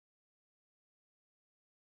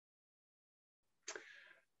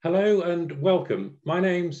Hello and welcome. My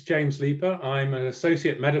name's James Leiper. I'm an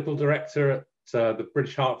Associate Medical Director at the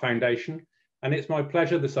British Heart Foundation, and it's my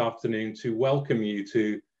pleasure this afternoon to welcome you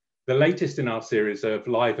to the latest in our series of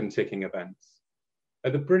live and ticking events.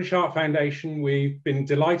 At the British Heart Foundation, we've been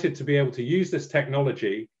delighted to be able to use this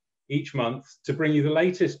technology each month to bring you the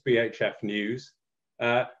latest BHF news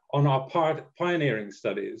on our pioneering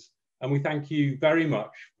studies, and we thank you very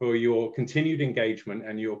much for your continued engagement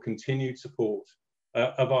and your continued support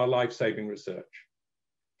of our life-saving research.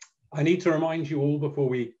 I need to remind you all before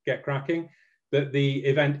we get cracking that the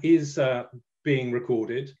event is being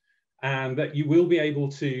recorded and that you will be able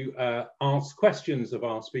to ask questions of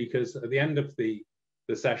our speakers at the end of the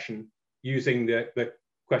session using the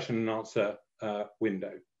question and answer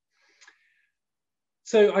window.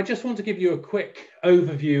 So I just want to give you a quick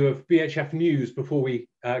overview of BHF news before we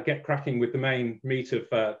get cracking with the main meat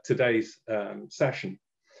of today's session.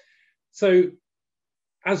 So,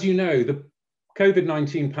 as you know, the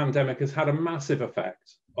COVID-19 pandemic has had a massive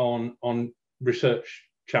effect on research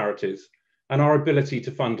charities and our ability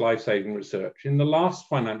to fund life-saving research. In the last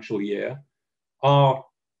financial year, our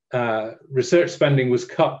research spending was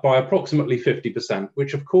cut by approximately 50%,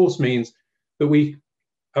 which of course means that we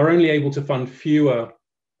are only able to fund fewer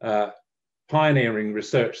pioneering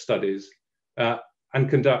research studies and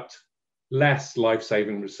conduct less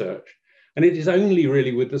life-saving research. And it is only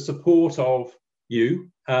really with the support of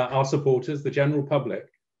you, our supporters, the general public,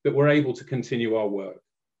 that we're able to continue our work.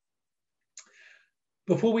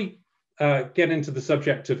 Before we get into the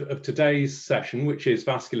subject of today's session, which is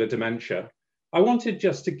vascular dementia, I wanted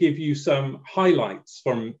just to give you some highlights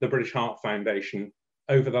from the British Heart Foundation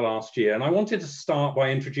over the last year. And I wanted to start by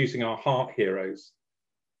introducing our heart heroes.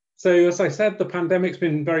 So as I said, the pandemic's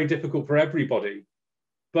been very difficult for everybody,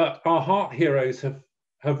 but our heart heroes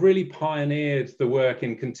have really pioneered the work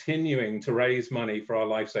in continuing to raise money for our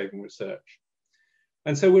life-saving research.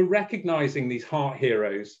 And so we're recognizing these heart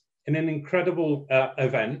heroes in an incredible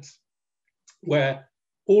event where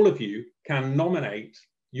all of you can nominate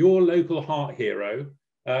your local heart hero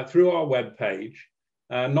through our webpage.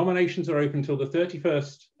 Nominations are open until the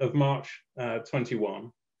 31st of March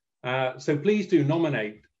 21. So please do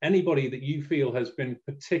nominate anybody that you feel has been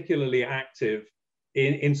particularly active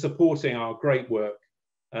in supporting our great work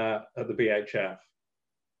at the BHF.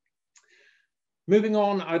 Moving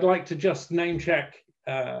on, I'd like to just name check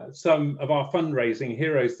some of our fundraising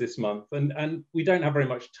heroes this month. And we don't have very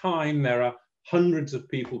much time. There are hundreds of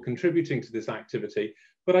people contributing to this activity.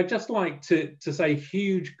 But I'd just like to say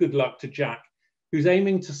huge good luck to Jack, who's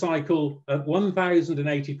aiming to cycle at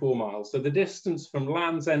 1,084 miles. So the distance from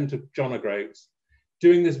Land's End to John O'Groats,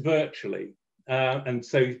 doing this virtually. And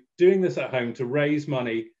so doing this at home to raise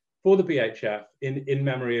money for the BHF in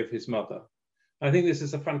memory of his mother. I think this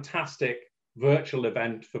is a fantastic virtual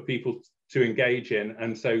event for people to engage in.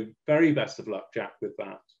 And so very best of luck, Jack, with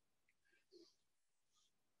that.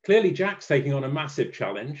 Clearly, Jack's taking on a massive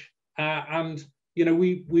challenge. And you know,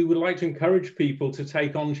 we would like to encourage people to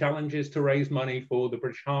take on challenges to raise money for the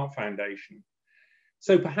British Heart Foundation.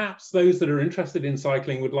 So perhaps those that are interested in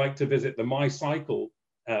cycling would like to visit the My Cycle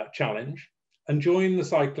challenge and join the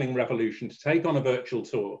cycling revolution to take on a virtual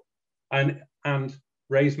tour and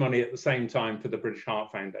raise money at the same time for the British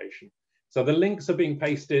Heart Foundation. So the links are being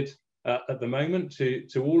pasted at the moment to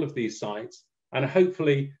all of these sites, and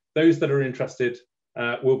hopefully those that are interested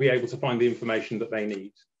will be able to find the information that they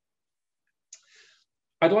need.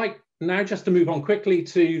 I'd like now just to move on quickly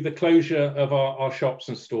to the closure of our shops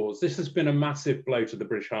and stores. This has been a massive blow to the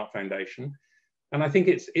British Heart Foundation, and I think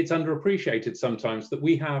it's underappreciated sometimes that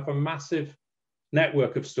we have a massive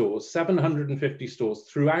network of stores, 750 stores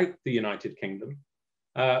throughout the United Kingdom,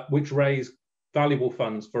 which raise valuable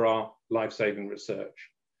funds for our life-saving research.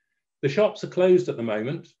 The shops are closed at the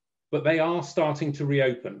moment, but they are starting to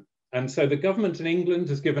reopen. And so the government in England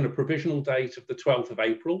has given a provisional date of the 12th of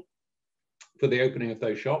April for the opening of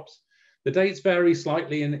those shops. The dates vary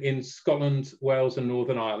slightly in Scotland, Wales, and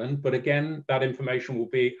Northern Ireland, but again, that information will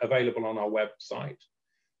be available on our website.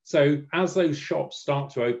 So as those shops start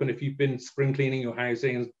to open, if you've been spring cleaning your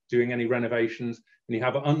housing and doing any renovations, and you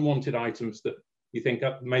have unwanted items that you think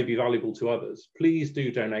may be valuable to others, please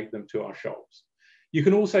do donate them to our shops. You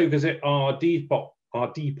can also visit our Depop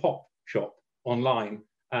shop online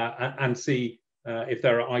and see if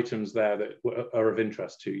there are items there that are of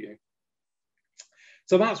interest to you.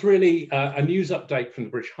 So that's really a news update from the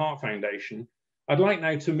British Heart Foundation. I'd like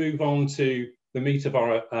now to move on to the meat of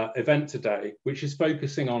our event today, which is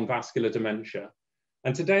focusing on vascular dementia.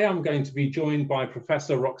 And today I'm going to be joined by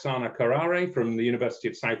Professor Roxana Carare from the University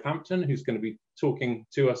of Southampton, who's going to be talking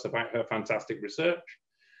to us about her fantastic research.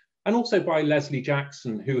 and also by Lesley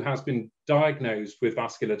Jackson, who has been diagnosed with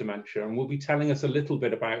vascular dementia and will be telling us a little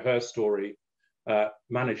bit about her story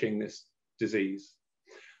managing this disease.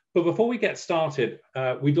 But before we get started,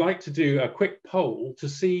 we'd like to do a quick poll to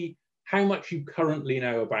see how much you currently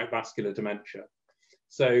know about vascular dementia.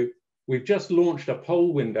 So we've just launched a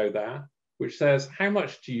poll window there, which says, how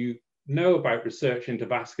much do you know about research into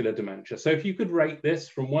vascular dementia? So if you could rate this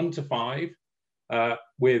from 1 to 5,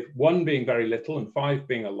 with 1 being very little and 5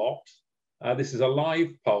 being a lot. This is a live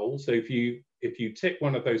poll, so if you tick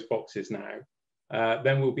one of those boxes now,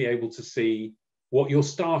 then we'll be able to see what your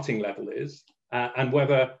starting level is and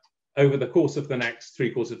whether over the course of the next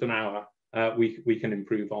 3/4 of an hour we can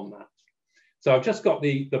improve on that. So I've just got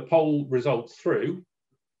the poll results through,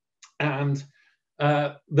 and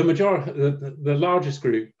the largest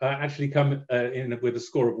group actually come in with a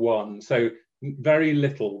score of 1. So very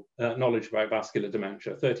little knowledge about vascular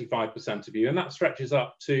dementia, 35% of you, and that stretches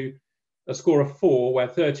up to a score of 4, where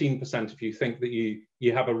 13% of you think that you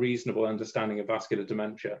have a reasonable understanding of vascular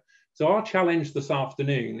dementia. So our challenge this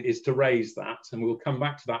afternoon is to raise that, and we'll come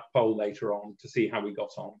back to that poll later on to see how we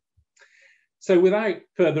got on. So without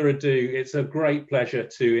further ado, it's a great pleasure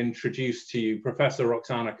to introduce to you Professor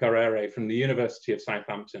Roxana Carare from the University of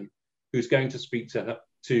Southampton, who's going to speak to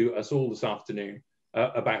us all this afternoon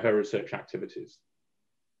about her research activities.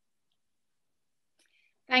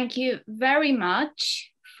 Thank you very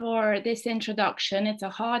much for this introduction. It's a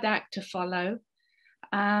hard act to follow.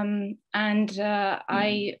 On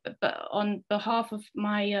behalf of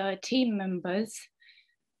my team members,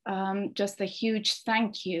 just a huge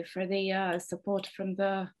thank you for the support from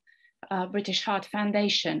the British Heart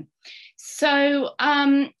Foundation. So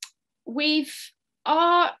our research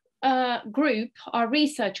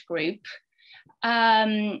group,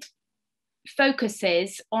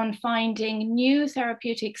 focuses on finding new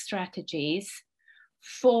therapeutic strategies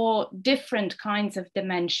for different kinds of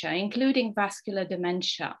dementia, including vascular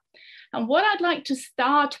dementia. And what I'd like to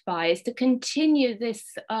start by is to continue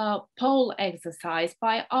this poll exercise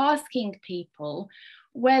by asking people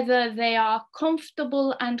whether they are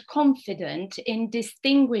comfortable and confident in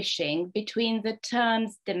distinguishing between the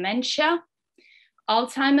terms dementia,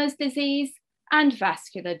 Alzheimer's disease, and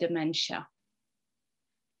vascular dementia.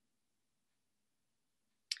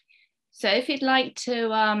 So if you'd like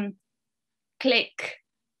to click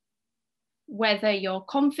whether you're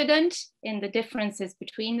confident in the differences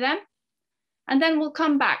between them, and then we'll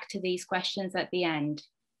come back to these questions at the end.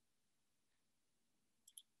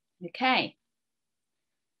 Okay.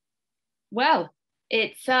 Well,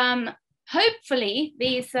 it's hopefully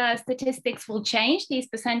these statistics will change, these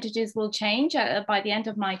percentages will change by the end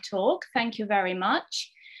of my talk. Thank you very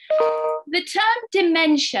much. The term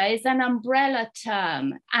dementia is an umbrella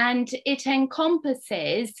term, and it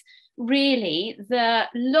encompasses really the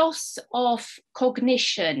loss of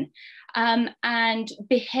cognition and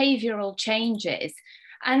behavioral changes.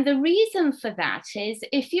 And the reason for that is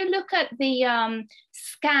if you look at the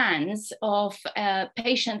scans of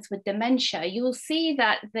patients with dementia, you'll see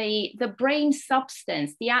that the brain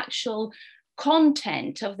substance, the actual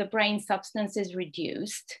content of the brain substance is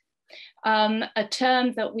reduced, a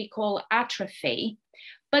term that we call atrophy,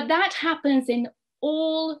 but that happens in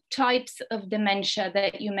all types of dementia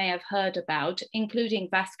that you may have heard about, including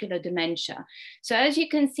vascular dementia. So as you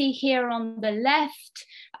can see here on the left,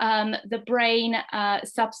 the brain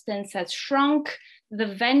substance has shrunk, the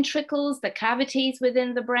ventricles, the cavities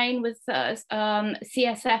within the brain with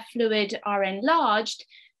CSF fluid are enlarged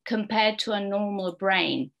compared to a normal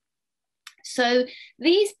brain. So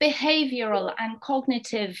these behavioral and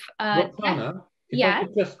cognitive... Roxana, if I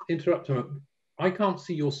could just interrupt a moment. I can't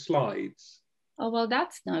see your slides. Oh, well,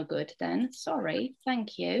 that's no good then. Sorry,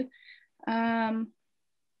 thank you.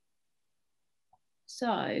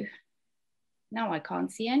 So now I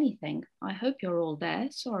can't see anything. I hope you're all there,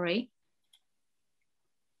 sorry.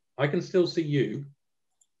 I can still see you.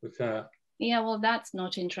 But, yeah, well, that's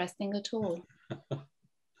not interesting at all.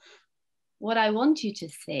 What I want you to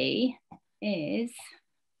see is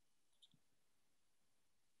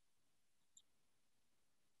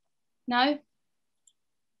no.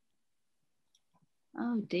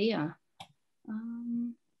 Oh dear. So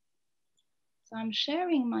I'm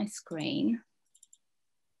sharing my screen.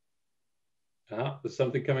 There's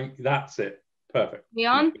something coming. That's it. Perfect. We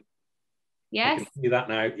on? Yes. I can see that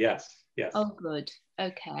now. Yes. Yes. Oh, good.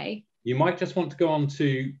 Okay. You might just want to go on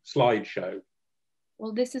to slideshow.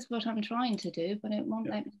 Well, this is what I'm trying to do, but it won't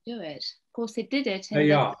let me do it. Of course, it did it in there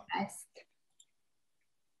you are. Test.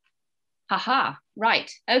 Haha.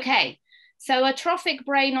 Right. Okay. So atrophic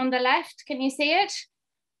brain on the left. Can you see it?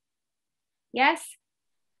 Yes?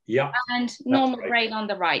 Yeah. And normal right. brain on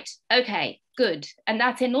the right. Okay, good. And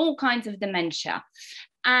that's in all kinds of dementia.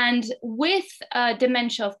 And with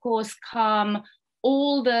dementia, of course, come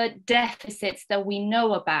all the deficits that we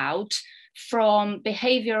know about, from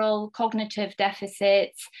behavioral cognitive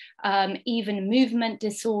deficits, even movement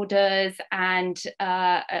disorders, and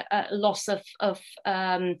loss of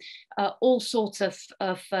all sorts of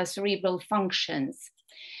cerebral functions.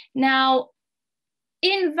 Now,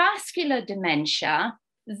 in vascular dementia,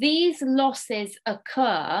 these losses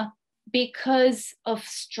occur because of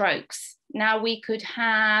strokes. Now, we could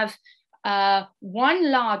have one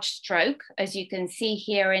large stroke, as you can see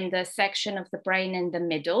here in the section of the brain in the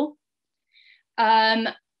middle.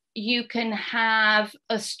 You can have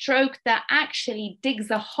a stroke that actually digs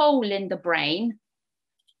a hole in the brain,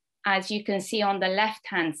 as you can see on the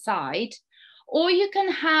left-hand side, or you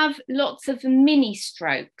can have lots of mini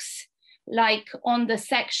strokes, like on the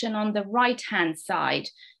section on the right-hand side.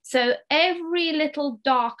 So every little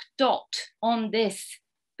dark dot on this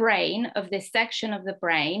brain, of this section of the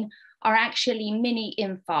brain, are actually mini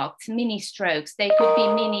infarcts, mini strokes. They could be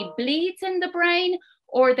mini bleeds in the brain,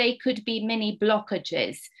 or they could be mini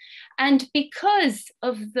blockages. And because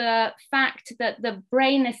of the fact that the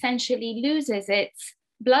brain essentially loses its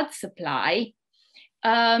blood supply,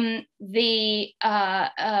 the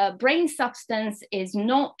brain substance is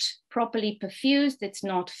not properly perfused, it's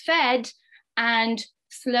not fed, and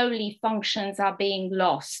slowly functions are being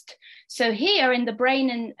lost. So here in the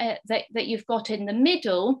brain that you've got in the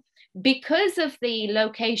middle, because of the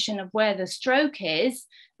location of where the stroke is,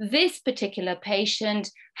 this particular patient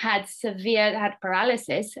had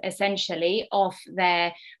paralysis, essentially, of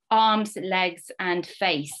their arms, legs, and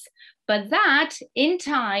face. But that, in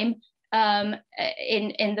time,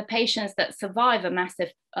 in the patients that survive a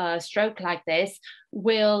massive stroke like this,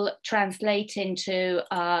 will translate into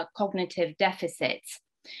cognitive deficits.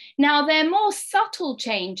 Now, there are more subtle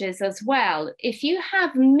changes as well. If you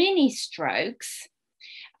have mini strokes,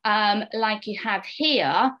 like you have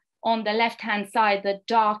here on the left-hand side, the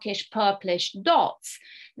darkish purplish dots,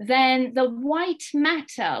 then the white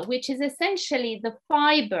matter, which is essentially the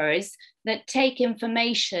fibers that take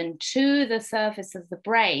information to the surface of the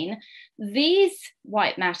brain, these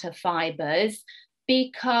white matter fibers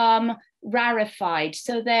become rarefied.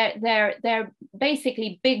 So they're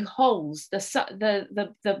basically big holes.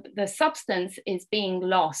 The substance is being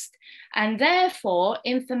lost, and therefore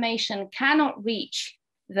information cannot reach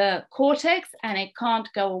the cortex, and it can't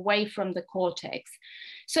go away from the cortex.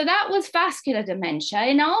 So that was vascular dementia.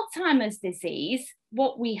 In Alzheimer's disease,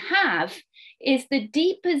 what we have is the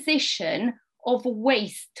deposition of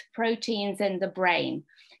waste proteins in the brain.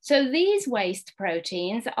 So these waste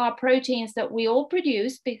proteins are proteins that we all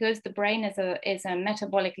produce because the brain is a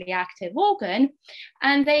metabolically active organ,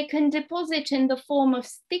 and they can deposit in the form of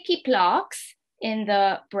sticky plaques in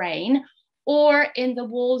the brain or in the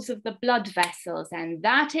walls of the blood vessels. And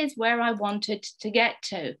that is where I wanted to get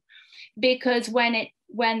to, because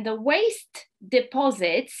when the waste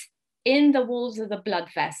deposits in the walls of the blood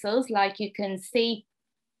vessels, like you can see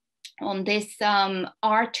on this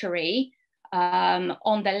artery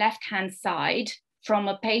on the left-hand side from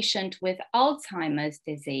a patient with Alzheimer's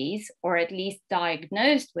disease, or at least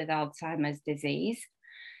diagnosed with Alzheimer's disease,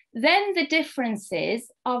 then the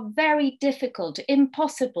differences are very difficult,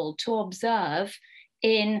 impossible to observe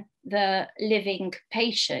in the living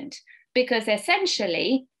patient, because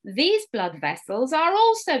essentially these blood vessels are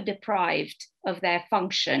also deprived of their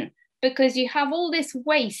function because you have all this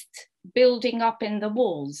waste building up in the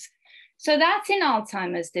walls. So that's in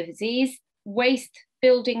Alzheimer's disease, waste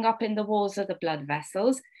building up in the walls of the blood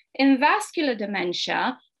vessels. In vascular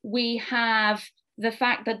dementia, we have the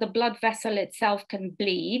fact that the blood vessel itself can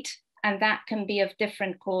bleed, and that can be of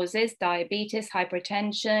different causes: diabetes,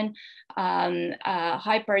 hypertension,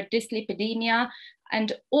 hyperdyslipidemia,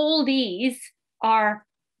 and all these are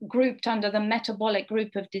grouped under the metabolic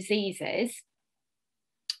group of diseases,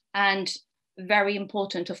 and very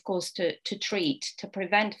important, of course, to treat, to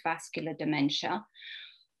prevent vascular dementia.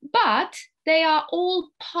 But they are all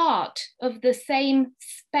part of the same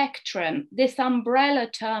spectrum, this umbrella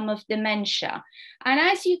term of dementia. And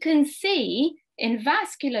as you can see, in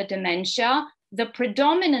vascular dementia, the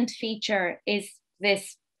predominant feature is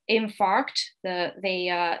this infarct,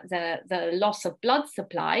 the loss of blood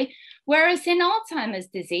supply, whereas in Alzheimer's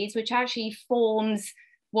disease, which actually forms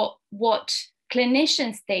what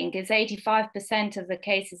clinicians think is 85% of the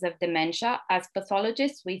cases of dementia, as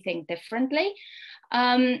pathologists, we think differently.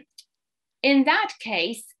 In that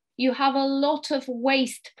case, you have a lot of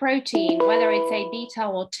waste protein, whether it's A beta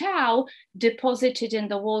or tau, deposited in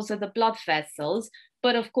the walls of the blood vessels,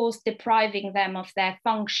 but of course depriving them of their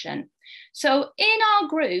function. So in our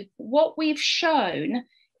group, what we've shown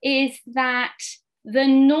is that the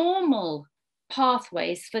normal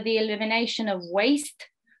pathways for the elimination of waste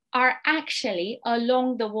are actually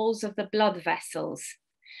along the walls of the blood vessels.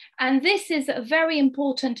 And this is a very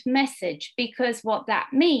important message, because what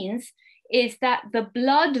that means is that the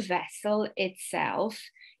blood vessel itself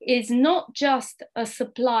is not just a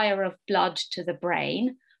supplier of blood to the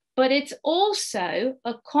brain, but it's also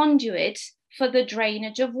a conduit for the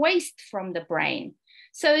drainage of waste from the brain.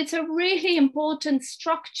 So it's a really important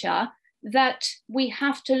structure that we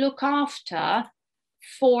have to look after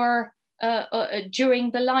for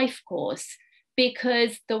during the life course,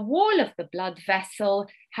 because the wall of the blood vessel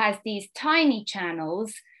has these tiny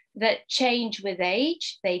channels that change with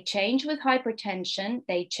age, they change with hypertension,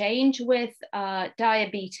 they change with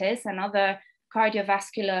diabetes and other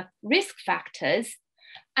cardiovascular risk factors,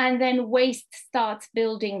 and then waste starts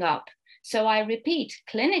building up. So I repeat,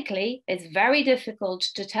 clinically, it's very difficult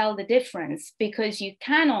to tell the difference, because you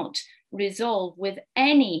cannot resolve with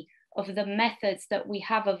any of the methods that we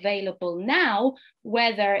have available now,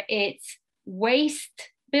 whether it's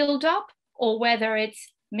waste buildup or whether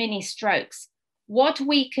it's mini strokes. What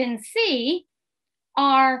we can see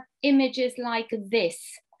are images like this.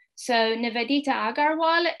 So Nivedita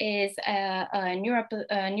Agarwal is a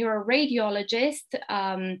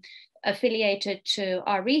neuroradiologist affiliated to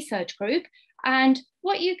our research group. And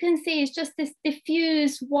what you can see is just this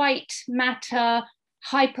diffuse white matter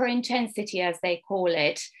hyperintensity, as they call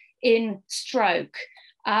it, in stroke.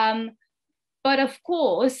 But of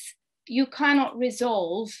course, you cannot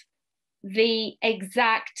resolve the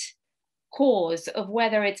exact cause of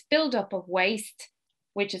whether it's buildup of waste,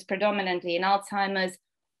 which is predominantly in Alzheimer's,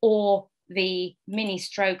 or the mini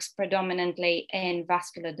strokes predominantly in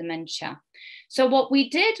vascular dementia. So what we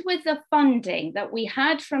did with the funding that we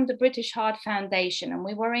had from the British Heart Foundation, and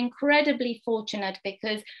we were incredibly fortunate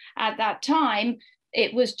because at that time,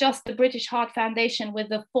 it was just the British Heart Foundation with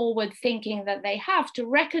the forward thinking that they have to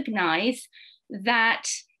recognize that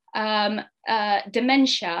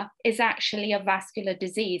dementia is actually a vascular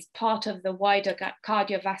disease, part of the wider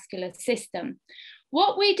cardiovascular system.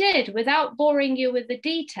 What we did, without boring you with the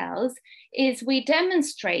details, is we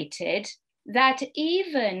demonstrated that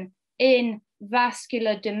even in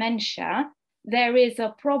vascular dementia, there is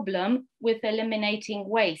a problem with eliminating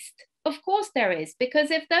waste. Of course there is,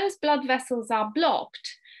 because if those blood vessels are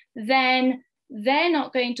blocked, then they're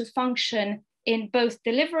not going to function in both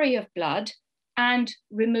delivery of blood and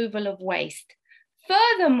removal of waste.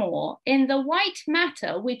 Furthermore, in the white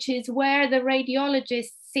matter, which is where the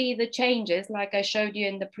radiologists see the changes, like I showed you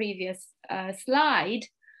in the previous slide,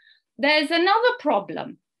 there's another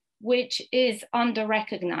problem which is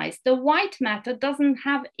under-recognized. The white matter doesn't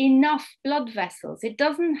have enough blood vessels. It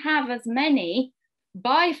doesn't have as many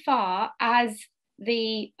by far as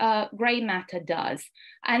the gray matter does.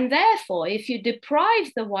 And therefore, if you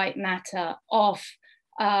deprive the white matter of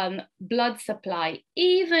blood supply,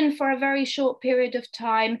 even for a very short period of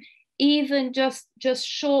time, even just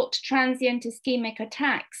short transient ischemic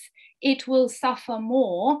attacks, it will suffer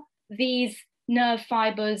more. These nerve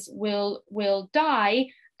fibers will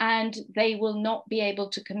die, and they will not be able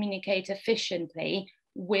to communicate efficiently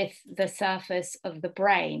with the surface of the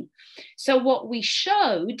brain. So what we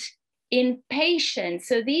showed in patients,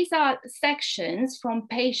 so these are sections from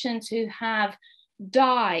patients who have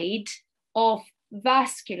died of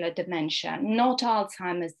vascular dementia, not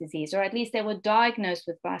Alzheimer's disease, or at least they were diagnosed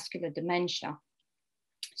with vascular dementia.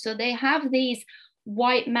 So they have these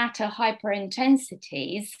white matter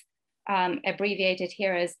hyperintensities, abbreviated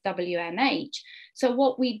here as WMH. So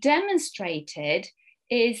what we demonstrated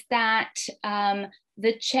is that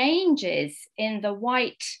the changes in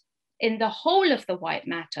the whole of the white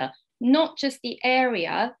matter, not just the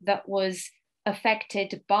area that was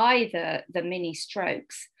affected by the mini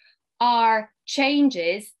strokes, are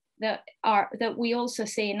changes that we also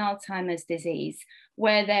see in Alzheimer's disease,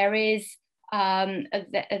 where there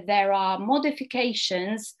are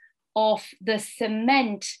modifications of the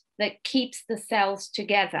cement that keeps the cells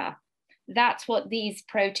together. That's what these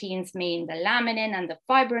proteins mean. The laminin and the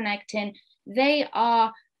fibronectin, they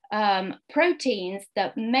are proteins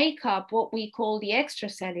that make up what we call the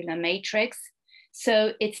extracellular matrix.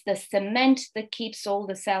 So it's the cement that keeps all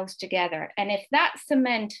the cells together. And if that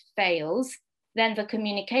cement fails, then the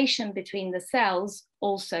communication between the cells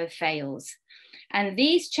also fails. And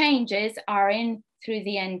these changes are in through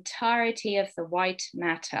the entirety of the white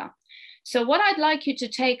matter. So what I'd like you to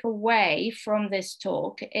take away from this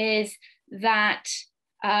talk is that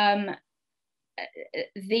the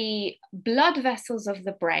blood vessels of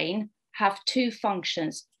the brain have two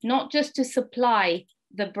functions, not just to supply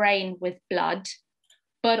the brain with blood,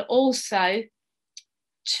 but also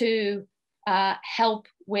to help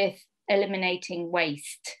with eliminating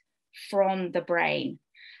waste from the brain.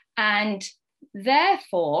 And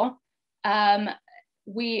therefore,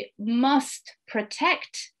 we must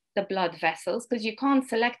protect the blood vessels, because you can't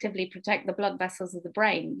selectively protect the blood vessels of the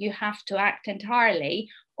brain. You have to act entirely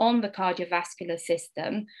on the cardiovascular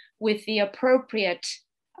system with the appropriate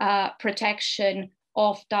protection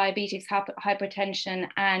of diabetes, hypertension,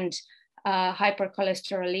 and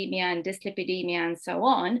hypercholesterolemia and dyslipidemia and so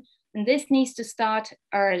on. And this needs to start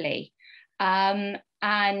early. The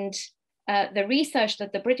research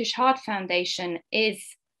that the British Heart Foundation is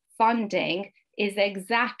funding is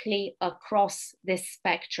exactly across this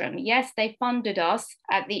spectrum. Yes, they funded us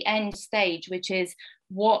at the end stage, which is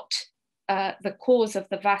what the cause of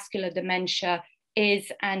the vascular dementia is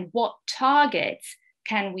and what targets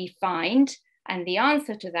can we find. And the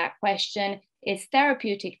answer to that question is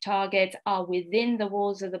therapeutic targets are within the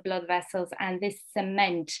walls of the blood vessels and this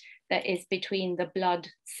cement that is between the blood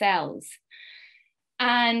cells.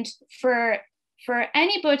 And for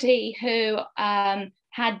anybody who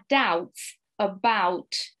had doubts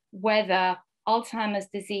about whether Alzheimer's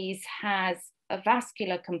disease has a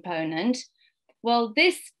vascular component, well,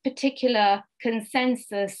 this particular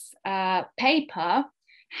consensus paper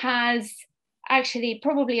has actually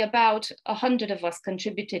probably about 100 of us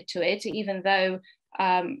contributed to it, even though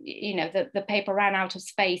you know, the paper ran out of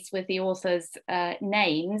space with the authors'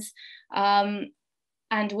 names.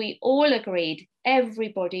 And we all agreed,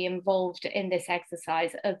 everybody involved in this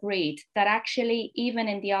exercise agreed that actually, even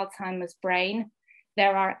in the Alzheimer's brain,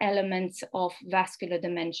 there are elements of vascular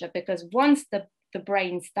dementia, because once the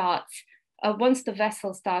brain starts, once the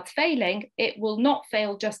vessel starts failing, it will not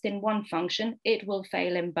fail just in one function, it will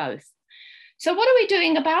fail in both. So what are we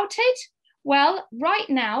doing about it? Well, right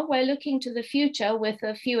now we're looking to the future with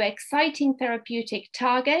a few exciting therapeutic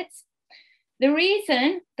targets. The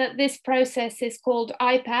reason that this process is called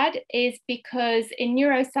IPAD is because in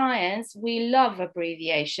neuroscience, we love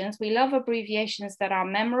abbreviations. We love abbreviations that are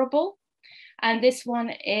memorable. And this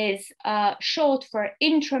one is short for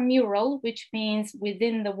intramural, which means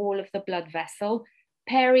within the wall of the blood vessel,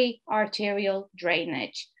 peri-arterial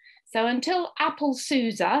drainage. So until Apple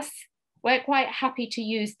sues us, we're quite happy to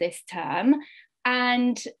use this term.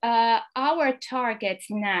 And our targets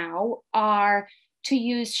now are to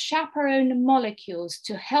use chaperone molecules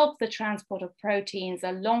to help the transport of proteins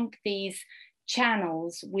along these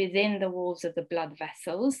channels within the walls of the blood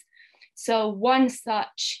vessels. So one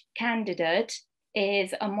such candidate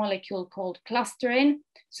is a molecule called clusterin.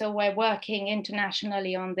 So we're working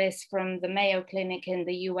internationally on this from the Mayo Clinic in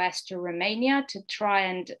the US to Romania to try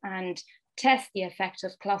and test the effect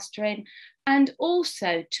of clusterin, and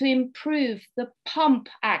also to improve the pump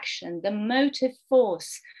action, the motive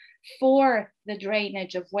force for the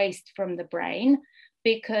drainage of waste from the brain,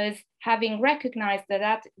 because having recognized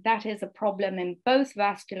that is a problem in both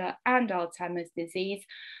vascular and Alzheimer's disease,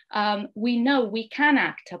 we know we can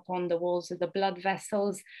act upon the walls of the blood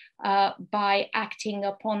vessels by acting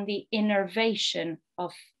upon the innervation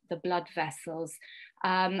of the blood vessels.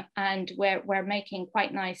 And we're making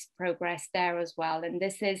quite nice progress there as well. And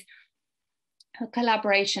this is a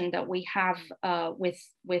collaboration that we have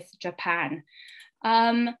with Japan.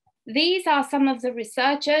 These are some of the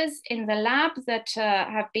researchers in the lab that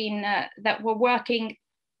have been that were working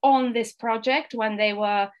on this project when they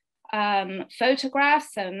were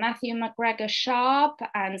photographed. So Matthew McGregor Sharp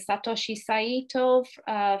and Satoshi Saito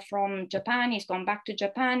from Japan. He's gone back to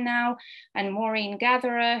Japan now, and Maureen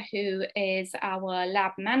Gatherer, who is our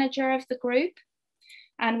lab manager of the group.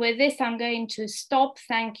 And with this, I'm going to stop,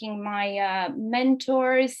 thanking my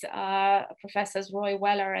mentors, Professors Roy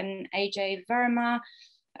Weller and AJ Verma.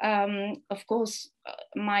 Of course,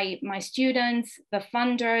 my students, the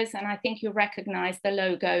funders, and I think you recognize the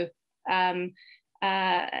logo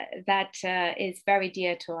that is very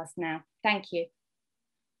dear to us now. Thank you.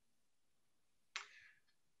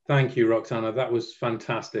 Thank you, Roxana. That was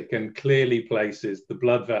fantastic and clearly places the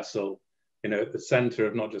blood vessel, you know, at the center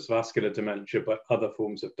of not just vascular dementia, but other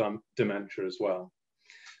forms of dementia as well.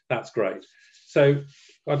 That's great. So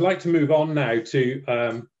I'd like to move on now to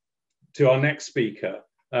our next speaker,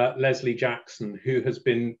 Lesley Jackson, who has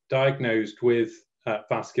been diagnosed with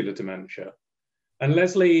vascular dementia. And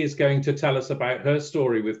Lesley is going to tell us about her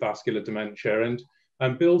story with vascular dementia,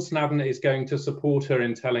 and Bill Snadden is going to support her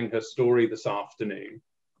in telling her story this afternoon.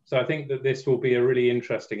 So I think that this will be a really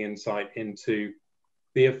interesting insight into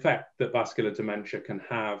the effect that vascular dementia can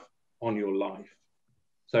have on your life.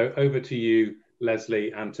 So over to you,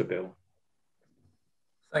 Lesley, and to Bill.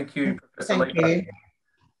 Thank you, Professor Thank Leiper. you.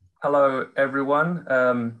 Hello, everyone.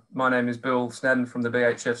 My name is Bill Snadden from the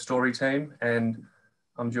BHF Story team, and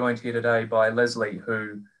I'm joined here today by Lesley,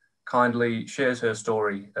 who kindly shares her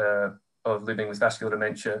story of living with vascular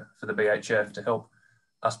dementia for the BHF to help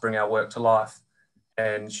us bring our work to life.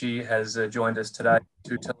 And she has joined us today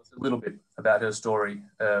to tell us a little bit about her story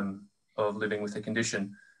of living with the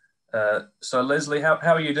condition. So Lesley, how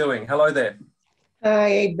are you doing? Hello there.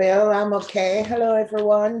 Hi, Bill. I'm okay. Hello,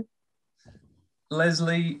 everyone.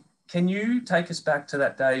 Lesley, can you take us back to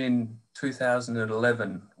that day in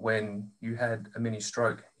 2011 when you had a mini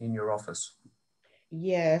stroke in your office?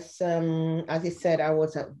 Yes, as I said, I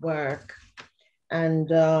was at work, and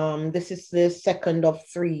this is the second of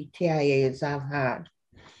 3 TIAs I've had.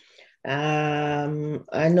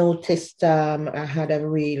 I noticed I had a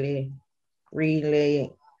really,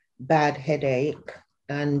 really bad headache,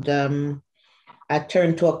 and I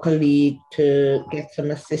turned to a colleague to get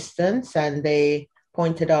some assistance, and they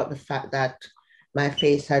pointed out the fact that my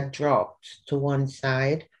face had dropped to one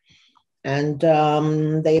side. And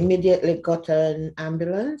they immediately got an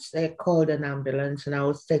ambulance. They called an ambulance, and I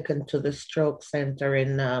was taken to the stroke center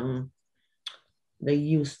in the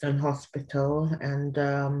Houston hospital. And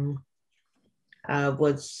I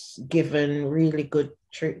was given really good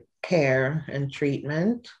care and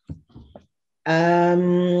treatment.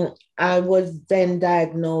 I was then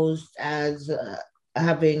diagnosed as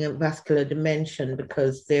having a vascular dementia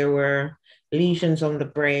because there were lesions on the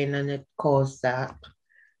brain, and it caused that.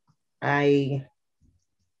 I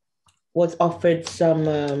was offered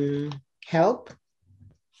some help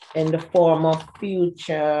in the form of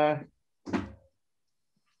future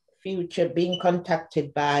being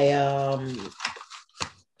contacted by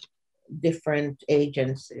different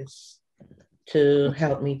agencies to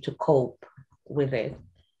help me to cope with it.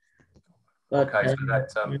 But, okay, so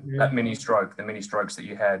that mini stroke, the mini strokes that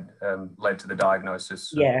you had led to the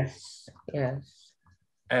diagnosis. Yes, yes.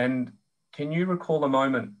 And can you recall a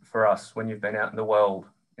moment for us when you've been out in the world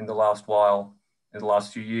in the last while, in the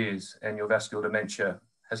last few years, and your vascular dementia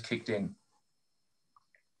has kicked in?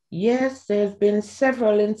 Yes, there's been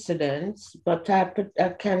several incidents, but I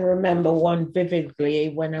can remember one vividly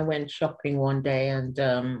when I went shopping one day, and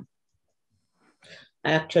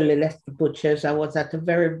I actually left the butcher's. I was at a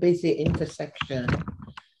very busy intersection,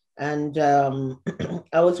 and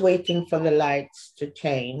I was waiting for the lights to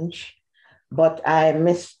change, but I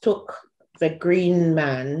mistook the green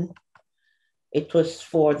man. It was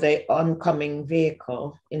for the oncoming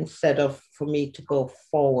vehicle instead of for me to go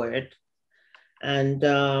forward. And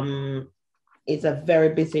it's a very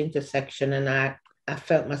busy intersection, and I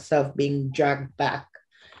felt myself being dragged back.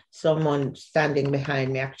 Someone standing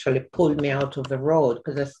behind me actually pulled me out of the road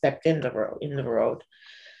because I stepped in the road.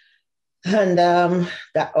 And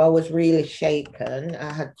that I was really shaken.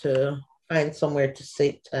 I had to find somewhere to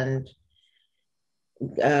sit and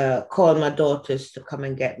call my daughters to come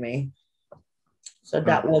and get me. So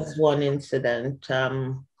that was one incident.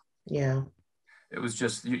 Yeah. It was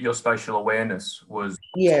just your spatial awareness was...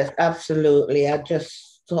 Yes, absolutely. I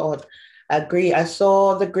just thought, I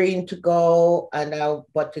saw the green to go,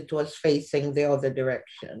 but it was facing the other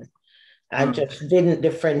direction. I just didn't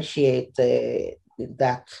differentiate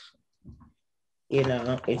that,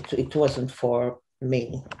 it wasn't for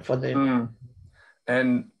me, for the...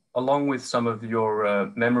 And along with some of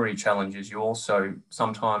your memory challenges, you also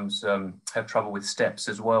sometimes have trouble with steps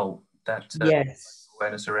as well. That yes.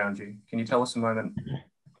 awareness around you. Can you tell us a moment,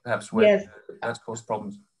 perhaps, where yes. that's caused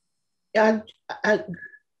problems?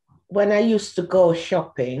 When I used to go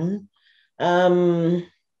shopping, like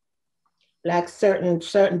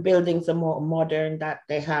certain buildings are more modern, that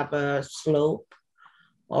they have a slope,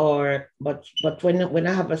 but when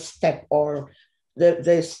I have a step or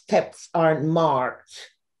the steps aren't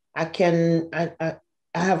marked, I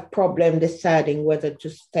have problem deciding whether to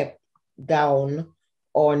step down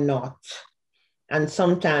or not. And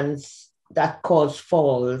sometimes that causes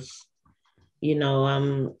falls.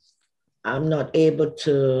 I'm not able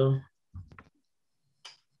to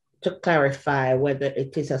clarify whether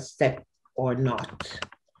it is a step or not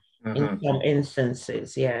in some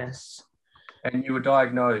instances, yes. And you were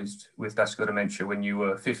diagnosed with vascular dementia when you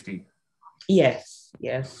were 50? Yes,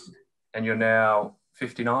 yes. And you're now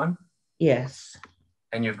 59? Yes.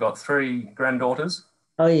 And you've got 3 granddaughters?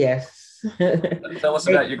 Oh, yes. Tell us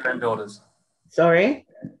about your granddaughters. Sorry?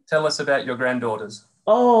 Tell us about your granddaughters.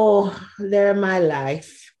 Oh, they're my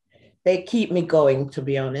life. They keep me going, to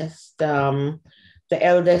be honest. The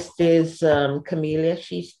eldest is Camelia.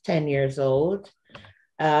 She's 10 years old.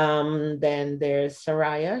 Then there's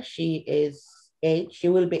Saraya. She is 8. She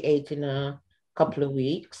will be 8 in a couple of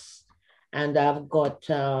weeks. And I've got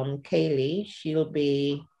Kaylee,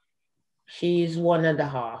 she's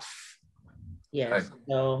 1.5. Yes, Okay.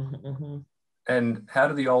 so. And how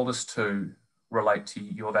do the oldest two relate to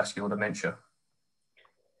your vascular dementia?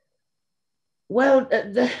 Well,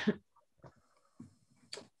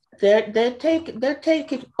 they take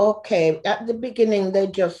it okay. At the beginning, they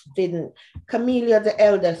just didn't. Camelia, the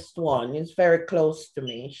eldest one, is very close to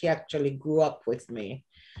me. She actually grew up with me.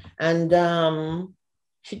 And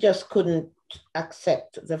she just couldn't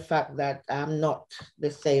accept the fact that I'm not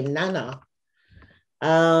the same Nana.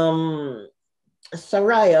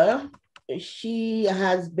 Saraya, she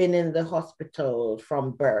has been in the hospital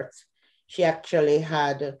from birth. She actually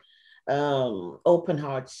had open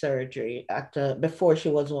heart surgery before she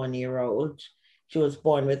was 1 year old. She was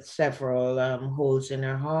born with several holes in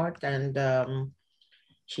her heart, and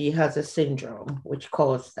she has a syndrome which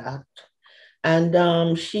caused that.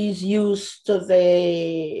 And she's used to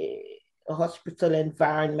the hospital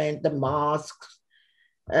environment, the masks,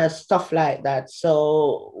 stuff like that.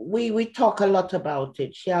 So we talk a lot about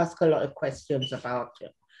it. She asks a lot of questions about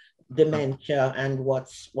dementia and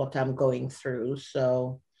what I'm going through.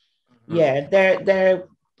 So yeah, they're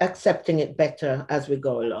accepting it better as we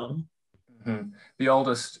go along. The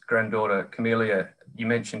oldest granddaughter, Camelia, you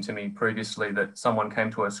mentioned to me previously that someone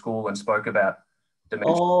came to her school and spoke about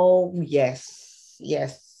dementia. Oh, yes.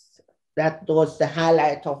 That was the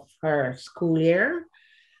highlight of her school year.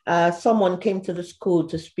 Someone came to the school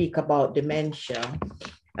to speak about dementia.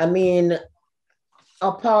 I mean,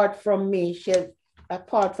 apart from me,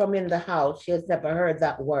 apart from in the house, she has never heard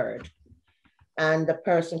that word. And the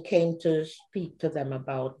person came to speak to them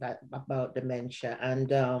about dementia.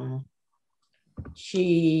 And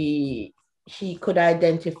she could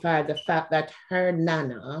identify the fact that her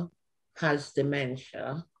Nana has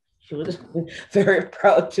dementia. She was very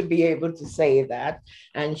proud to be able to say that.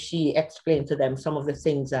 And she explained to them some of the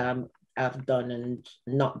things I've done and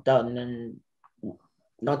not done and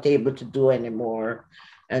not able to do anymore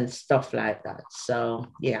and stuff like that. So,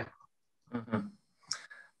 yeah.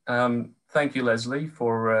 Thank you, Lesley,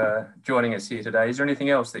 for joining us here today. Is there anything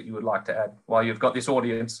else that you would like to add while you've got this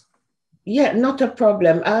audience? Yeah, not a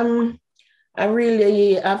problem.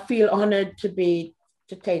 I feel honored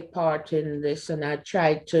to take part in this, and I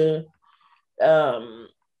try to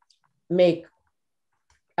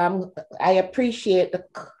I appreciate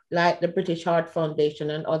the British Heart Foundation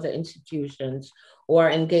and other institutions who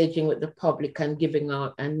are engaging with the public and giving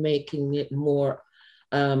out and making it more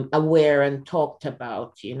aware and talked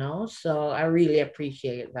about, so I really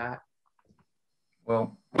appreciate that.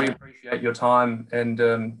 Well, we appreciate your time and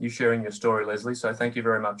you sharing your story, Lesley, so thank you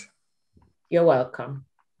very much. You're welcome.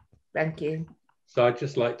 Thank you. So I'd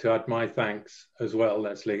just like to add my thanks as well,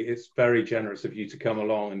 Lesley. It's very generous of you to come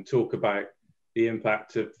along and talk about the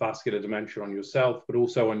impact of vascular dementia on yourself, but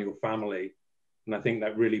also on your family. And I think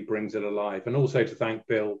that really brings it alive. And also to thank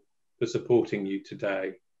Bill for supporting you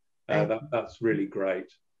today. That's really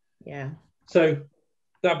great. Yeah. So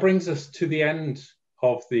that brings us to the end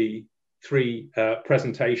of the 3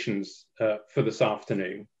 presentations for this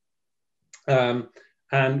afternoon.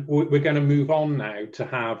 And we're going to move on now to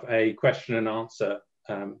have a question and answer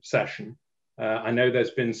session. I know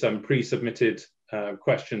there's been some pre-submitted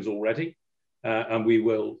questions already, and we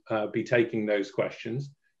will be taking those questions.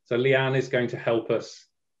 So Leanne is going to help us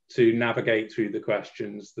to navigate through the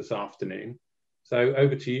questions this afternoon. So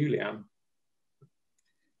over to you, Leanne.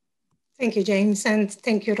 Thank you, James, and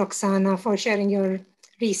thank you, Roxana, for sharing your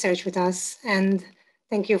research with us. And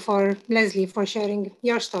thank you for Lesley for sharing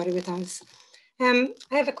your story with us. I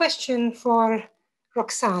have a question for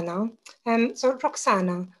Roxana. So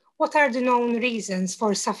Roxana, what are the known reasons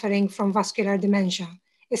for suffering from vascular dementia?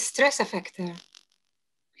 Is stress a factor?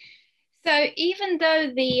 So even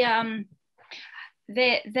though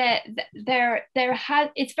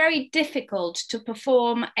it's very difficult to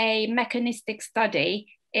perform a mechanistic study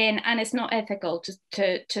and it's not ethical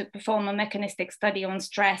to perform a mechanistic study on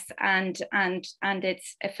stress and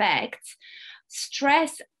its effects.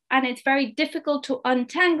 Stress, and it's very difficult to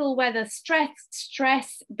untangle whether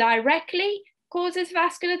stress directly causes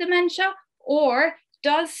vascular dementia, or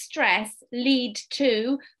does stress lead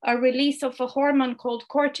to a release of a hormone called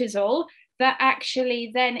cortisol that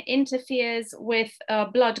actually then interferes with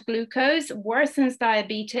blood glucose, worsens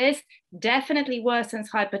diabetes, definitely worsens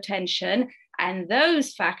hypertension, and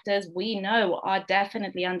those factors we know are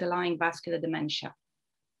definitely underlying vascular dementia.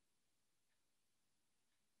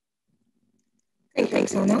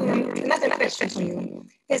 Thanks, Anna. Another question for you.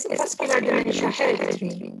 Is vascular dementia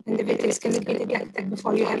hereditary? And if it is, can it be detected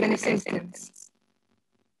before you have any symptoms?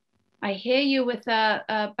 I hear you with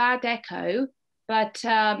a bad echo, but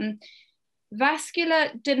vascular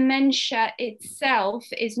dementia itself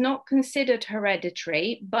is not considered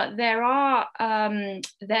hereditary, but there are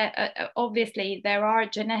obviously there are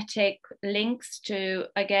genetic links to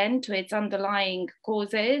its underlying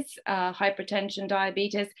causes, hypertension,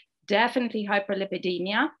 diabetes, definitely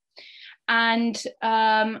hyperlipidemia. And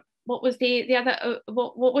what was the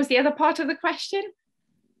other part of the question?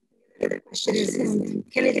 The question is,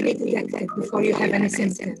 can it be detected before you have any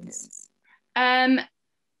symptoms?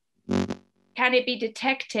 Can it be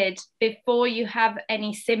detected before you have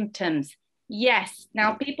any symptoms? Yes.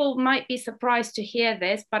 Now, people might be surprised to hear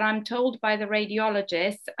this, but I'm told by the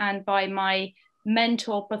radiologists and by my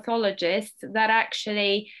mentor pathologists that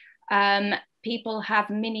actually people have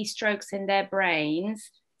mini strokes in their brains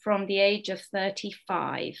from the age of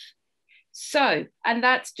 35. So, and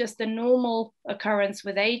that's just a normal occurrence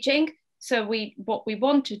with aging. So what we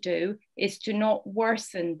want to do is to not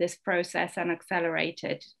worsen this process and accelerate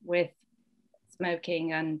it with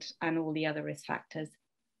smoking and all the other risk factors.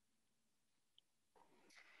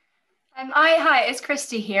 Hi, it's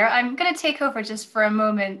Christy here. I'm going to take over just for a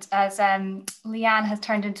moment as Leanne has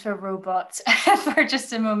turned into a robot for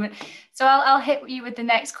just a moment. So I'll hit you with the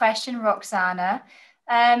next question, Roxana.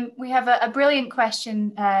 We have a brilliant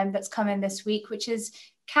question that's come in this week, which is,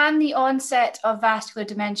 can the onset of vascular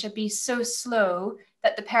dementia be so slow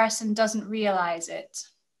that the person doesn't realize it?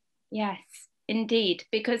 Yes, indeed,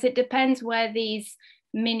 because it depends where these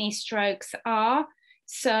mini strokes are.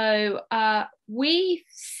 So we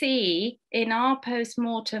see in our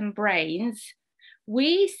post-mortem brains,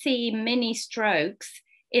 we see mini strokes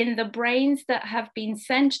in the brains that have been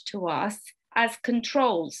sent to us as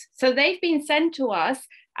controls. So they've been sent to us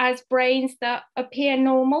as brains that appear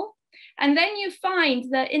normal. And then you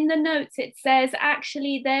find that in the notes, it says,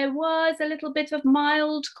 actually, there was a little bit of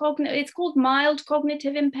it's called mild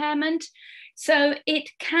cognitive impairment. So it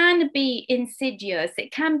can be insidious.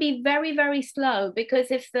 It can be very, very slow,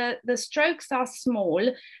 because if the strokes are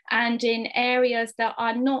small and in areas that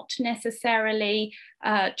are not necessarily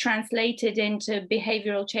translated into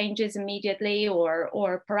behavioral changes immediately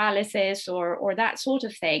or paralysis or that sort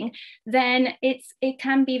of thing, then it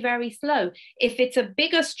can be very slow. If it's a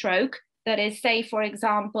bigger stroke that is, say, for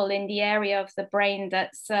example, in the area of the brain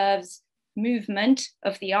that serves movement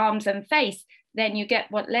of the arms and face, then you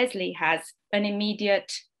get what Lesley has, an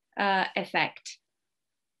immediate effect.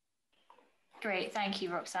 Great, thank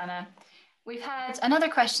you, Roxana. We've had another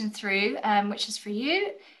question through, which is for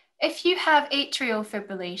you. If you have atrial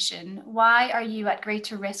fibrillation, why are you at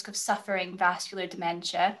greater risk of suffering vascular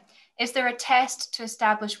dementia? Is there a test to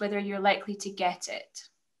establish whether you're likely to get it?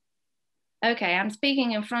 Okay, I'm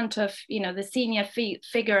speaking in front of, the senior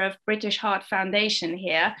figure of British Heart Foundation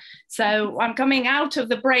here. So I'm coming out of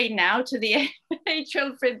the brain now to the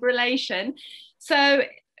atrial fibrillation. So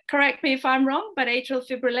correct me if I'm wrong, but atrial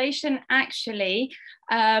fibrillation actually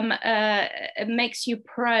makes you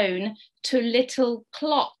prone to little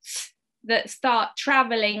clots that start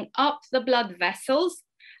traveling up the blood vessels.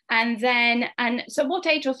 And so what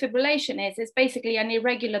atrial fibrillation is basically an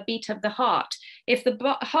irregular beat of the heart. If the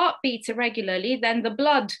heart beats irregularly, then the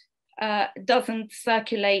blood doesn't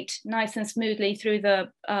circulate nice and smoothly through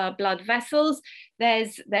the blood vessels.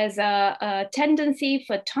 There's a tendency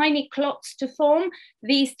for tiny clots to form.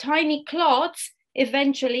 These tiny clots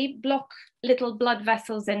eventually block little blood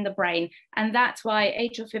vessels in the brain. And that's why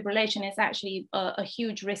atrial fibrillation is actually a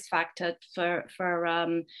huge risk factor for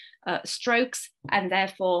strokes and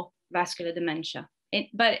therefore vascular dementia.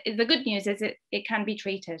 But the good news is it can be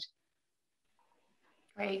treated.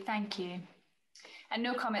 Great, thank you. And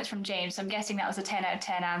no comments from James. So I'm guessing that was a 10 out of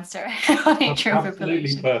 10 answer on atrial fibrillation.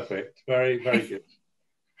 Absolutely perfect. Very, very good.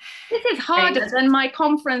 This is harder than my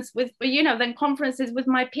conference with, than conferences with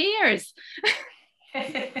my peers.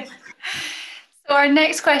 So our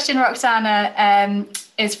next question, Roxana,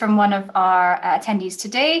 is from one of our attendees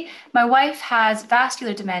today. My wife has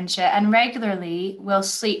vascular dementia and regularly will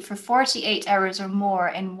sleep for 48 hours or more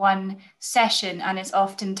in one session and is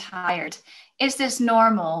often tired. Is this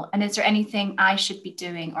normal? And is there anything I should be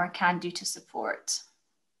doing or can do to support?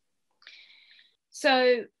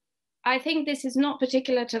 So I think this is not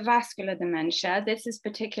particular to vascular dementia. This is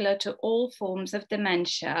particular to all forms of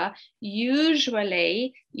dementia.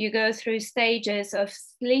 Usually you go through stages of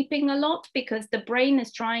sleeping a lot because the brain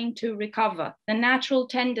is trying to recover. The natural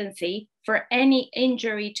tendency for any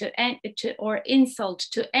injury or insult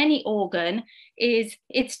to any organ is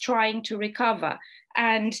it's trying to recover.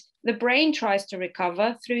 And the brain tries to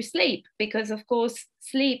recover through sleep because, of course,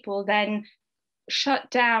 sleep will then shut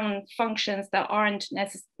down functions that aren't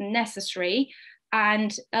necessary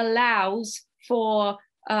and allows for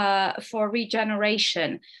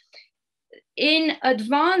regeneration. In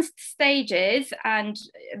advanced stages, and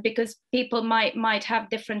because people might have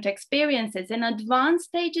different experiences, in advanced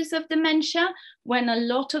stages of dementia, when a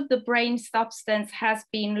lot of the brain substance has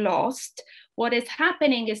been lost, what is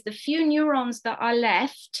happening is the few neurons that are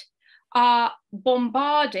left are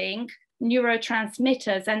bombarding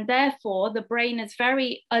neurotransmitters, and therefore the brain is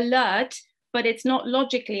very alert, but it's not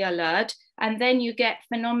logically alert. And then you get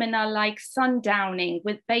phenomena like sundowning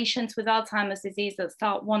with patients with Alzheimer's disease that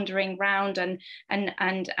start wandering around and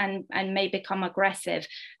may become aggressive.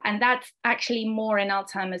 And that's actually more in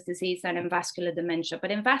Alzheimer's disease than in vascular dementia. But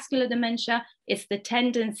in vascular dementia, it's the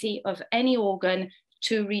tendency of any organ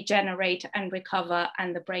to regenerate and recover,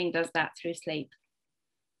 and the brain does that through sleep.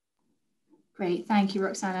 Great, thank you,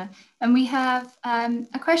 Roxana. And we have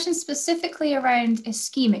a question specifically around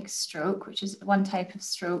ischemic stroke, which is one type of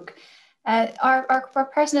stroke. Our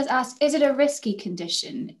person has asked, is it a risky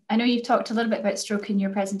condition? I know you've talked a little bit about stroke in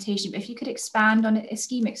your presentation, but if you could expand on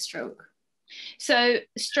ischemic stroke. So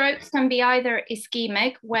strokes can be either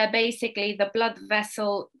ischemic, where basically the blood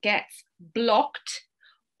vessel gets blocked,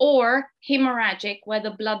 or hemorrhagic, where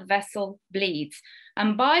the blood vessel bleeds.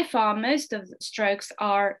 And by far, most of the strokes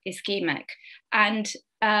are ischemic. And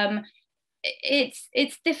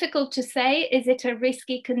it's difficult to say, is it a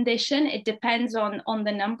risky condition? It depends on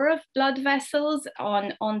the number of blood vessels,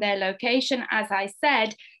 on their location. As I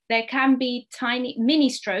said, there can be tiny mini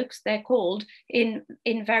strokes, they're called, in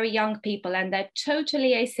very young people, and they're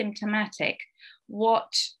totally asymptomatic.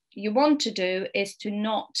 What you want to do is to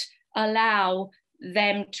not allow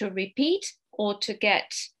them to repeat or to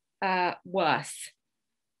get worse.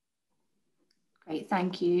 Great,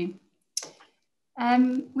 thank you.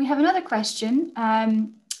 We have another question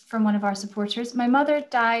from one of our supporters. My mother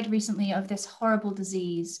died recently of this horrible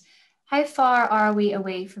disease. How far are we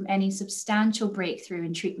away from any substantial breakthrough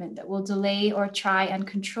in treatment that will delay or try and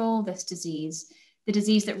control this disease, the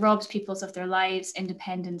disease that robs people of their lives,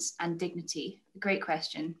 independence, and dignity? Great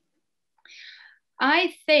question.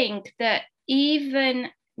 I think that even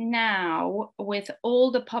now, with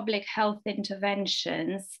all the public health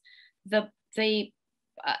interventions, there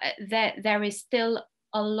is still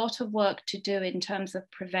a lot of work to do in terms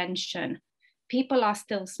of prevention. People are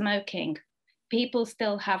still smoking. People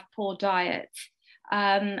still have poor diets.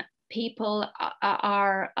 People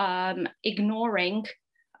are ignoring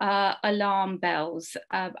alarm bells,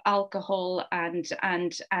 alcohol, and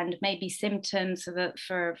maybe symptoms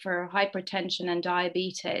for hypertension and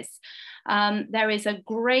diabetes. There is a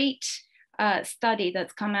great study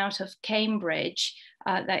that's come out of Cambridge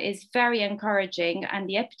that is very encouraging, and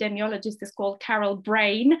the epidemiologist is called Carol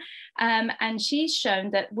Brain, and she's shown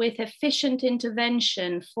that with efficient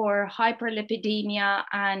intervention for hyperlipidemia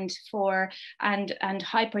and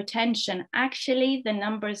hypertension, actually the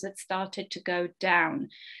numbers had started to go down.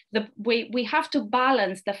 We have to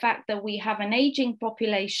balance the fact that we have an aging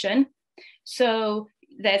population, so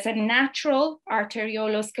there's a natural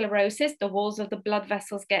arteriolosclerosis, the walls of the blood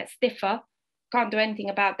vessels get stiffer. Can't do anything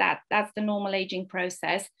about that. That's the normal aging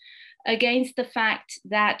process, against the fact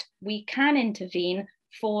that we can intervene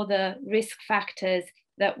for the risk factors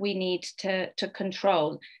that we need to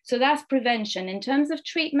control. So that's prevention. In terms of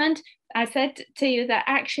treatment, I said to you that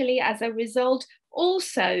actually as a result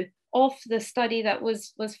also of the study that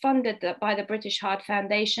was funded by the British Heart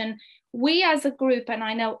Foundation, we as a group, and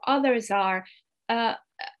I know others are,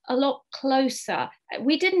 a lot closer.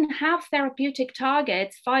 We didn't have therapeutic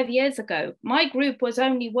targets 5 years ago. My group was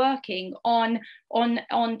only working on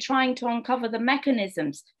trying to uncover the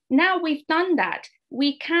mechanisms. Now we've done that.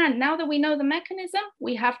 We can, now that we know the mechanism,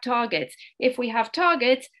 we have targets. If we have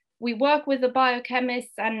targets, we work with the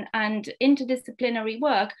biochemists and interdisciplinary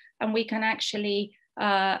work, and we can actually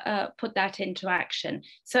put that into action.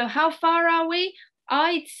 So how far are we?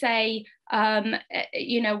 I'd say,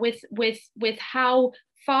 with how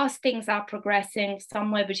fast things are progressing,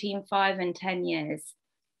 somewhere between 5 and 10 years.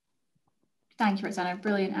 Thank you, Roxana,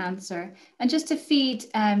 brilliant answer. And just to feed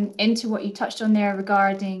into what you touched on there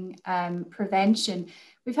regarding prevention,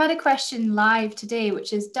 we've had a question live today,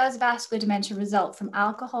 which is, does vascular dementia result from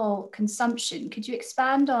alcohol consumption? Could you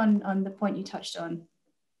expand on the point you touched on?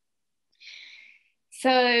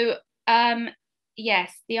 So,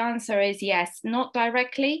 yes, the answer is yes, not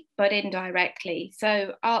directly, but indirectly.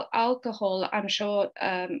 So alcohol, I'm sure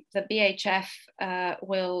the BHF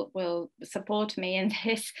will support me in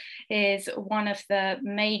this, is one of the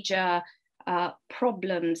major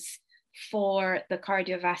problems for the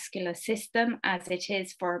cardiovascular system, as it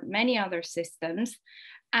is for many other systems.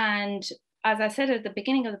 And as I said at the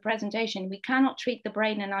beginning of the presentation, we cannot treat the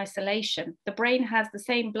brain in isolation. The brain has the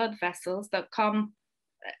same blood vessels that come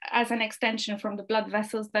as an extension from the blood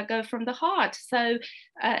vessels that go from the heart. So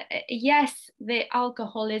yes, the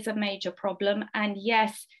alcohol is a major problem, and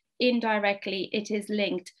yes, indirectly it is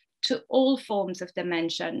linked to all forms of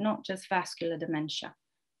dementia, not just vascular dementia.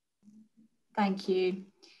 Thank you.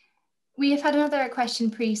 We have had another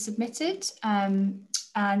question pre-submitted, and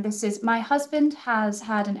this is, my husband has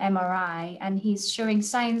had an MRI and he's showing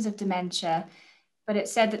signs of dementia, but it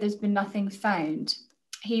said that there's been nothing found.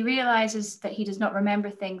 He realizes that he does not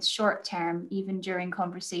remember things short term, even during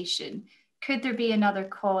conversation. Could there be another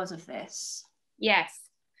cause of this? Yes.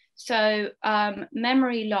 So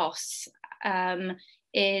memory loss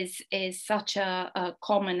is such a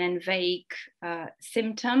common and vague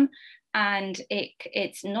symptom, and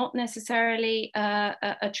it's not necessarily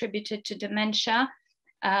attributed to dementia.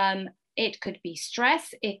 It could be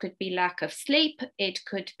stress, it could be lack of sleep, it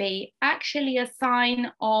could be actually a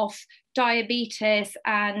sign of diabetes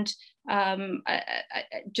and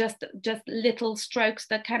just little strokes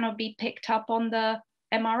that cannot be picked up on the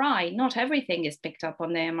MRI. Not everything is picked up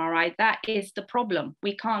on the MRI. That is the problem.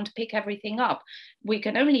 We can't pick everything up. We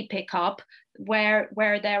can only pick up where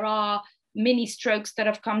there are mini strokes that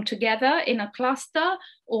have come together in a cluster,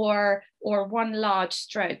 or one large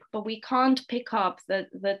stroke, but we can't pick up the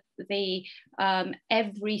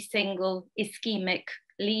every single ischemic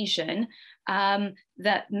lesion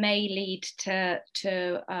that may lead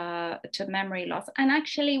to memory loss. And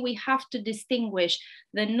actually, we have to distinguish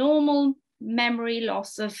the normal memory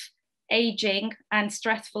loss of aging and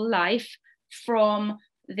stressful life from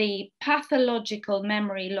the pathological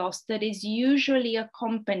memory loss that is usually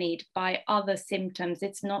accompanied by other symptoms.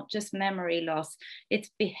 It's not just memory loss, it's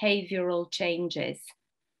behavioral changes.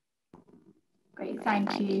 Great,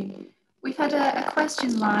 thank you. We've had a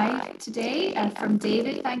question live today from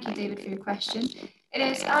David. Thank you, David, for your question. It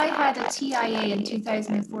is, I had a TIA in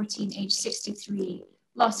 2014, age 63,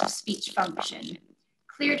 loss of speech function.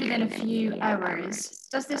 Cleared within a few hours.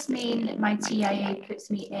 Does this mean my TIA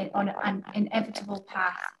puts me on an inevitable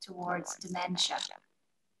path towards dementia?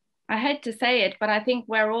 I hate to say it, but I think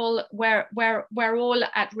we're all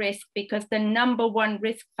at risk, because the number one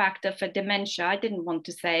risk factor for dementia, I didn't want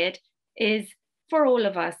to say it, is for all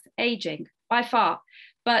of us aging by far.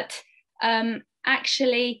 But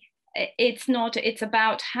actually, it's not. It's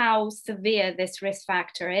about how severe this risk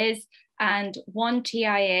factor is. And one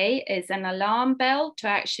TIA is an alarm bell to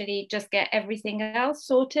actually just get everything else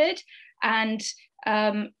sorted. And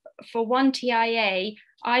for one TIA,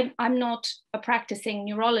 I'm not a practicing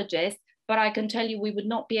neurologist, but I can tell you we would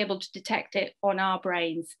not be able to detect it on our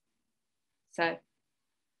brains. So.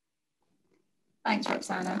 Thanks,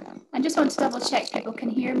 Roxana. I just want to double check people can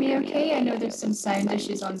hear me okay. I know there's some sound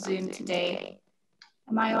issues on Zoom today.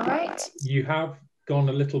 Am I all right? You have gone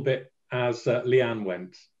a little bit as Leanne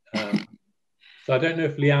went. So I don't know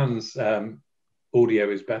if Leanne's audio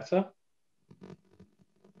is better.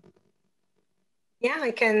 Yeah,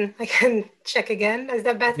 I can check again. Is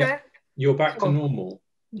that better? Yeah, you're back to normal.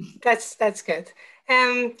 That's good.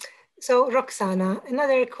 So Roxana,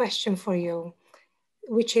 another question for you,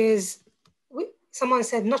 which is, someone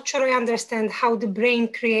said, not sure I understand how the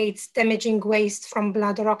brain creates damaging waste from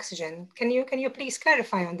blood or oxygen. Can you please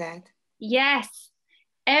clarify on that? Yes,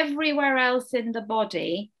 everywhere else in the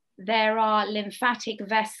body, there are lymphatic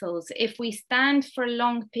vessels. If we stand for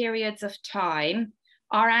long periods of time,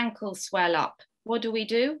 our ankles swell up. What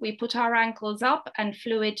do? We put our ankles up and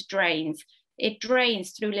fluid drains. It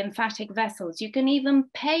drains through lymphatic vessels. You can even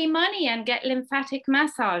pay money and get lymphatic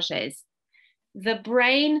massages. The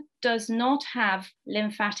brain does not have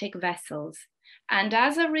lymphatic vessels. And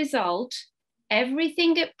as a result,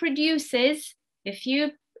 everything it produces, if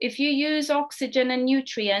you use oxygen and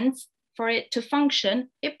nutrients for it to function,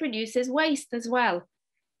 it produces waste as well.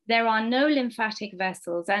 There are no lymphatic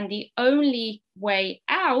vessels, and the only way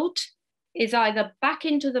out is either back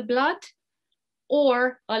into the blood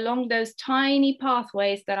or along those tiny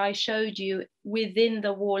pathways that I showed you within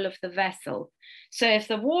the wall of the vessel. So if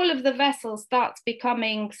the wall of the vessel starts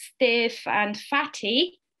becoming stiff and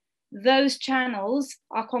fatty, those channels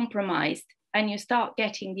are compromised and you start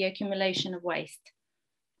getting the accumulation of waste.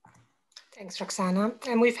 Thanks, Roxana.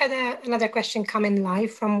 And we've had another question come in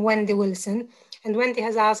live from Wendy Wilson. And Wendy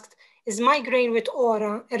has asked, is migraine with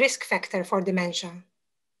aura a risk factor for dementia?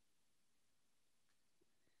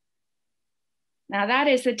 Now that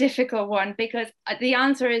is a difficult one, because the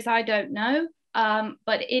answer is I don't know.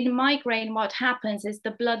 But in migraine, what happens is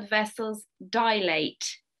the blood vessels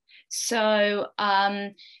dilate. So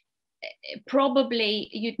probably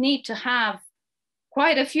you'd need to have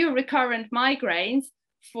quite a few recurrent migraines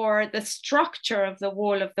for the structure of the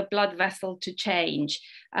wall of the blood vessel to change.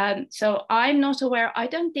 So I'm not aware, I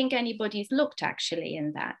don't think anybody's looked actually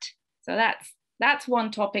in that. So that's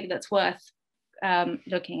one topic that's worth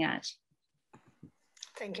looking at.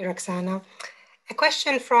 Thank you, Roxana. A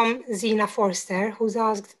question from Zina Forster, who's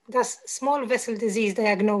asked, does small vessel disease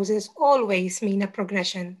diagnosis always mean a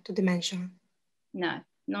progression to dementia? No,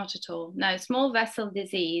 not at all. No, small vessel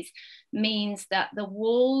disease means that the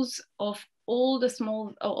walls of all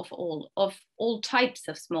types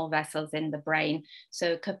of small vessels in the brain,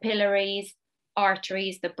 so capillaries,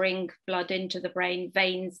 arteries that bring blood into the brain,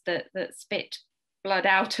 veins that spit blood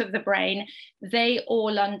out of the brain, they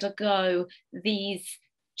all undergo these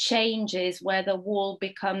changes where the wall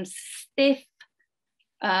becomes stiff,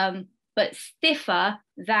 but stiffer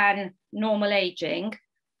than normal aging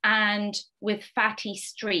and with fatty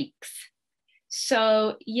streaks.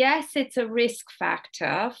 So yes, it's a risk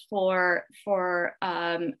factor for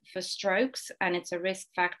strokes, and it's a risk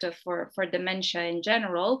factor for dementia in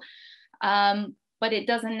general. But it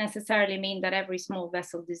doesn't necessarily mean that every small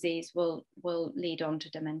vessel disease will lead on to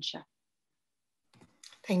dementia.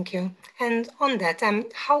 Thank you. And on that,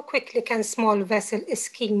 how quickly can small vessel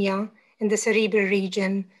ischemia in the cerebral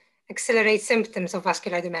region accelerate symptoms of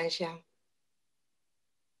vascular dementia?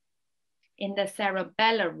 In the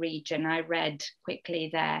cerebellar region, I read quickly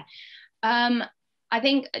there. I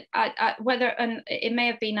think it may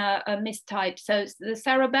have been a mistype. So the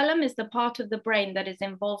cerebellum is the part of the brain that is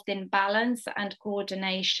involved in balance and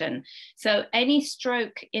coordination. So any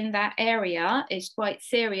stroke in that area is quite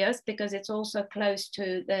serious because it's also close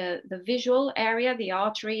to the visual area. The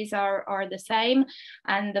arteries are the same,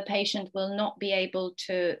 and the patient will not be able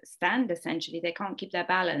to stand, essentially. They can't keep their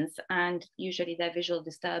balance, and usually their visual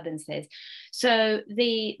disturbances. So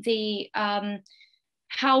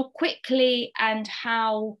how quickly and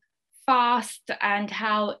how fast and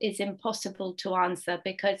how is impossible to answer,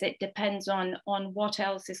 because it depends on what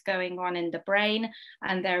else is going on in the brain.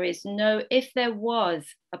 And there is no, if there was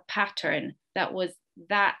a pattern that was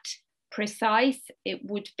that precise, it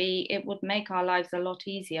would make our lives a lot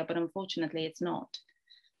easier, but unfortunately it's not.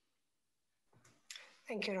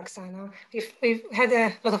 Thank you, Roxana. We've had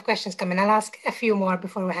a lot of questions come in. I'll ask a few more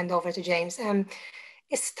before we hand over to James.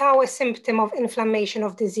 Is tau a symptom of inflammation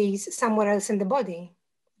of disease somewhere else in the body?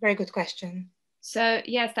 Very good question. So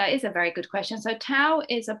yes, that is a very good question. So tau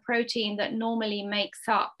is a protein that normally makes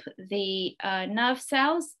up the nerve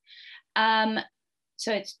cells.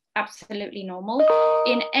 So it's absolutely normal.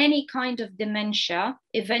 In any kind of dementia,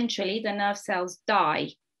 eventually the nerve cells die,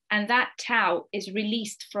 and that tau is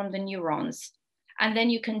released from the neurons, and then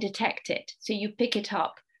you can detect it. So you pick it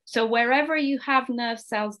up. So wherever you have nerve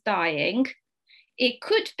cells dying, it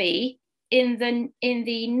could be in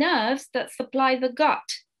the nerves that supply the gut.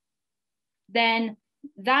 Then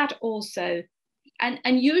that also,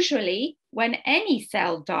 and usually when any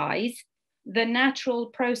cell dies, the natural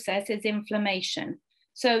process is inflammation.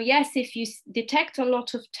 So yes, if you detect a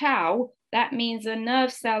lot of tau, that means a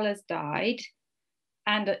nerve cell has died,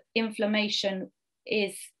 and inflammation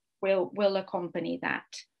will accompany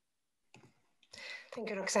that. Thank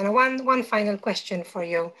you, Roxana. One final question for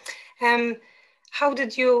you. How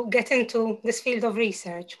did you get into this field of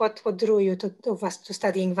research? What drew you to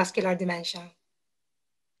studying vascular dementia?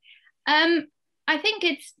 I think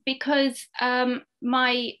it's because I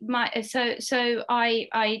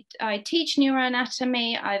teach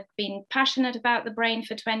neuroanatomy. I've been passionate about the brain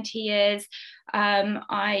for 20 years. From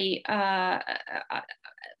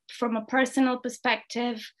a personal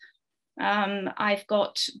perspective, I've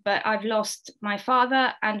lost my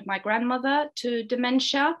father and my grandmother to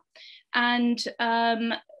dementia. And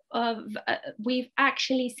we've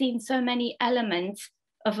actually seen so many elements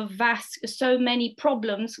of so many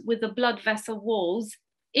problems with the blood vessel walls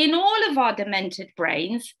in all of our demented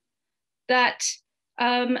brains that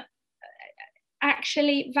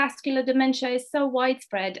actually vascular dementia is so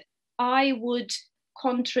widespread. I would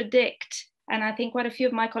contradict, and I think quite a few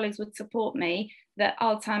of my colleagues would support me, that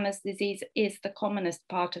Alzheimer's disease is the commonest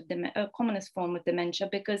commonest form of dementia,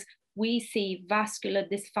 because we see vascular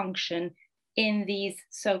dysfunction in these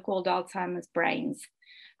so-called Alzheimer's brains.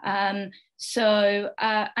 And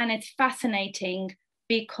it's fascinating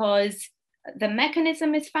because the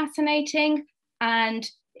mechanism is fascinating, and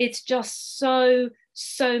it's just so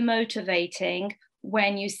motivating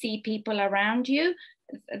when you see people around you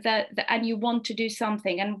and you want to do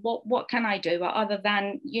something. And what can I do other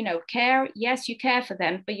than, care? Yes, you care for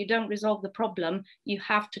them, but you don't resolve the problem. You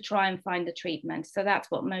have to try and find the treatment. So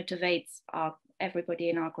that's what motivates everybody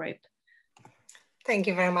in our group. Thank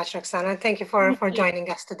you very much, Roxana. Thank you for joining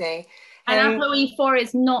us today. And ApoE4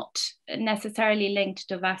 is not necessarily linked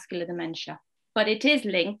to vascular dementia, but it is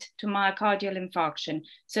linked to myocardial infarction.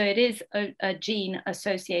 So it is a gene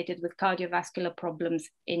associated with cardiovascular problems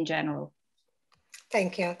in general.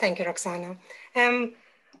 Thank you, Roxana.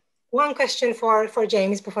 One question for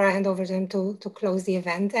James before I hand over to him to close the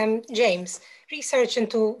event. James, research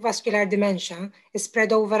into vascular dementia is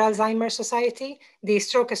spread over Alzheimer's Society, the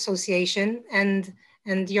Stroke Association, and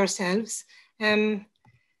yourselves.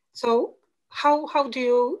 So how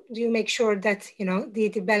do you make sure that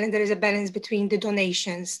there is a balance between the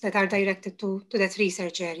donations that are directed to that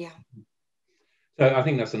research area? So I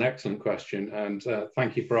think that's an excellent question, and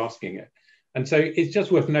thank you for asking it. And so it's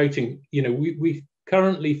just worth noting, we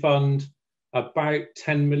currently fund about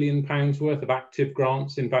 £10 million worth of active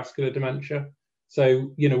grants in vascular dementia.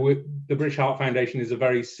 So, the British Heart Foundation is a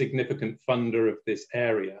very significant funder of this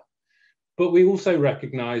area. But we also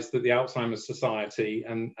recognise that the Alzheimer's Society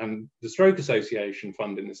and the Stroke Association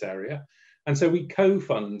fund in this area. And so we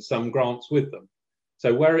co-fund some grants with them.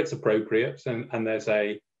 So where it's appropriate and there's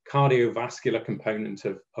a cardiovascular component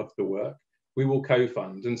of the work, we will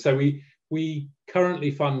co-fund. And so we currently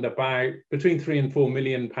fund about between £3 and £4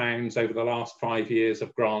 million over the last 5 years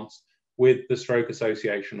of grants with the Stroke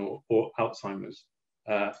Association or Alzheimer's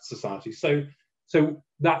Society. So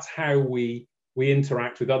that's how we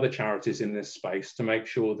interact with other charities in this space to make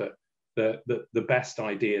sure that the best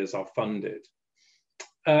ideas are funded.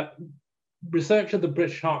 Research at the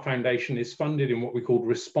British Heart Foundation is funded in what we call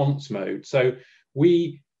response mode. So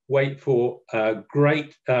we wait for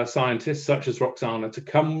great scientists such as Roxana to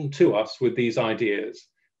come to us with these ideas,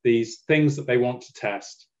 these things that they want to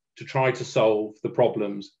test to try to solve the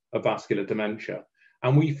problems of vascular dementia.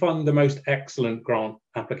 And we fund the most excellent grant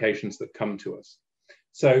applications that come to us.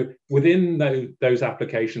 So within those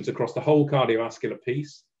applications across the whole cardiovascular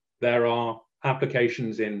piece, there are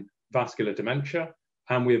applications in vascular dementia,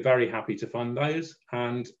 and we're very happy to fund those.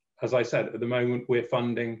 And as I said, at the moment, we're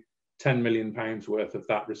funding £10 million worth of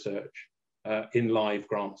that research in live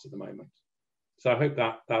grants at the moment. So I hope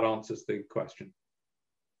that answers the question.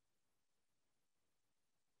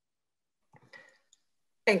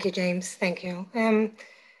 Thank you, James. Thank you.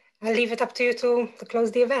 I'll leave it up to you to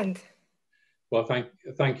close the event. Well,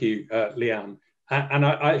 thank you, Leanne. And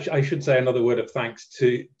I should say another word of thanks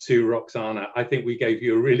to Roxana. I think we gave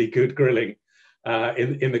you a really good grilling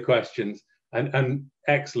in the questions and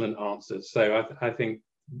excellent answers. So I think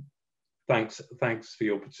thanks for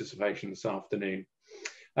your participation this afternoon.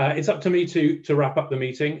 It's up to me to wrap up the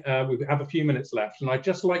meeting. We have a few minutes left, and I'd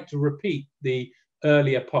just like to repeat the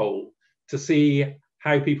earlier poll to see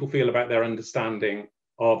how people feel about their understanding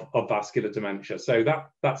of vascular dementia. So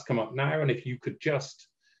that's come up now, and if you could just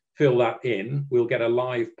fill that in, we'll get a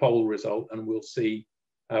live poll result and we'll see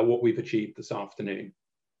what we've achieved this afternoon.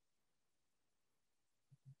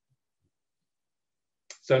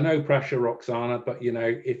 So no pressure, Roxana, but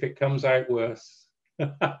if it comes out worse.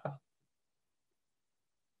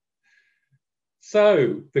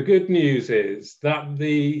 So the good news is that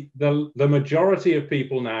the majority of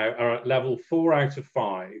people now are at level 4 out of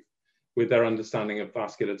 5 with their understanding of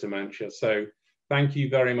vascular dementia. So thank you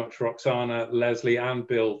very much, Roxana, Lesley, and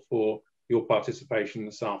Bill for your participation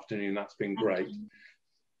this afternoon. That's been great.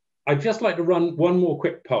 I'd just like to run one more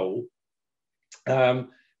quick poll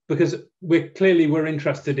because we're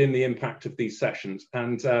interested in the impact of these sessions,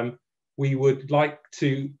 and we would like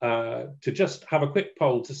to just have a quick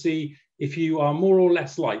poll to see if you are more or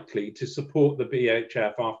less likely to support the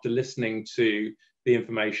BHF after listening to the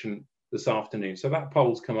information this afternoon. So that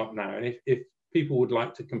poll's come up now, and if people would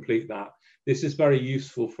like to complete that, this is very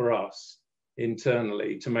useful for us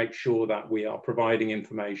internally to make sure that we are providing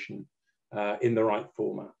information in the right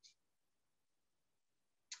format.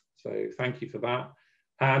 So thank you for that.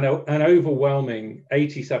 And an overwhelming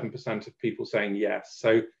 87% of people saying yes.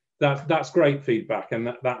 So that's great feedback,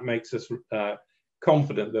 and that makes us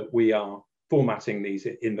confident that we are formatting these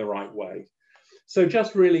in the right way. So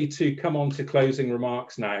just really to come on to closing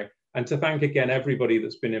remarks now, and to thank again everybody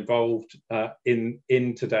that's been involved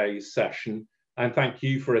in today's session, and thank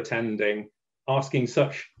you for attending, asking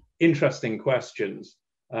such interesting questions,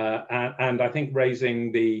 and I think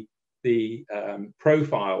raising the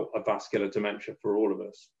profile of vascular dementia for all of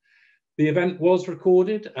us. The event was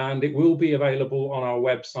recorded and it will be available on our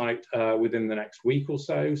website within the next week or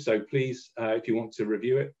so. So please, if you want to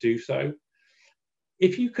review it, do so.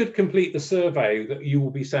 If you could complete the survey that you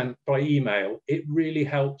will be sent by email, it really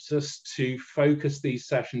helps us to focus these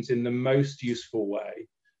sessions in the most useful way.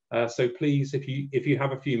 So please, if you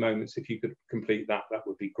have a few moments, if you could complete that, that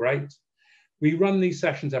would be great. We run these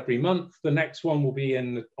sessions every month. The next one will be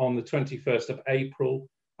on the 21st of April,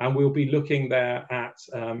 and we'll be looking there at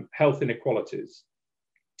health inequalities.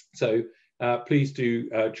 So please do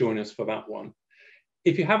join us for that one.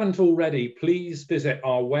 If you haven't already, please visit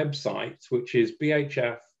our website, which is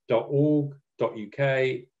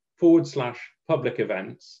bhf.org.uk/public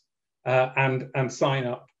events, and sign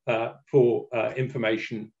up for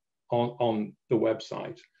information on the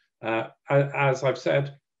website. As I've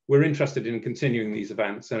said, we're interested in continuing these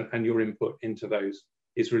events, and your input into those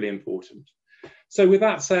is really important. So with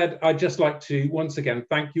that said, I'd just like to once again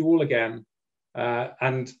thank you all again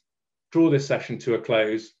and draw this session to a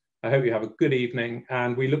close. I hope you have a good evening,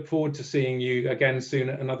 and we look forward to seeing you again soon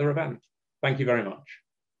at another event. Thank you very much.